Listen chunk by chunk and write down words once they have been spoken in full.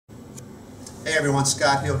Hey everyone,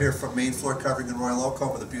 Scott Hill here from Main Floor Covering in Royal Oak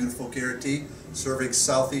Home with a beautiful guarantee, serving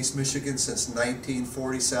Southeast Michigan since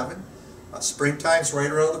 1947. Springtime's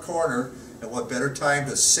right around the corner, and what better time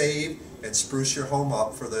to save and spruce your home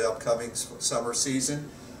up for the upcoming summer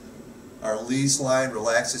season. Our Lee's line,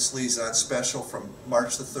 Relax Lee's, on special from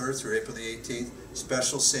March the 3rd through April the 18th.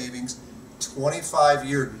 Special savings,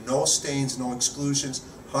 25-year, no stains, no exclusions,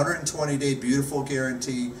 120-day beautiful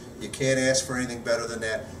guarantee. You can't ask for anything better than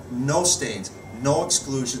that. No stains, no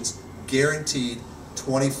exclusions, guaranteed,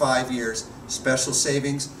 25 years. Special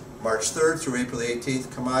savings, March 3rd through April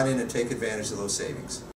 18th. Come on in and take advantage of those savings.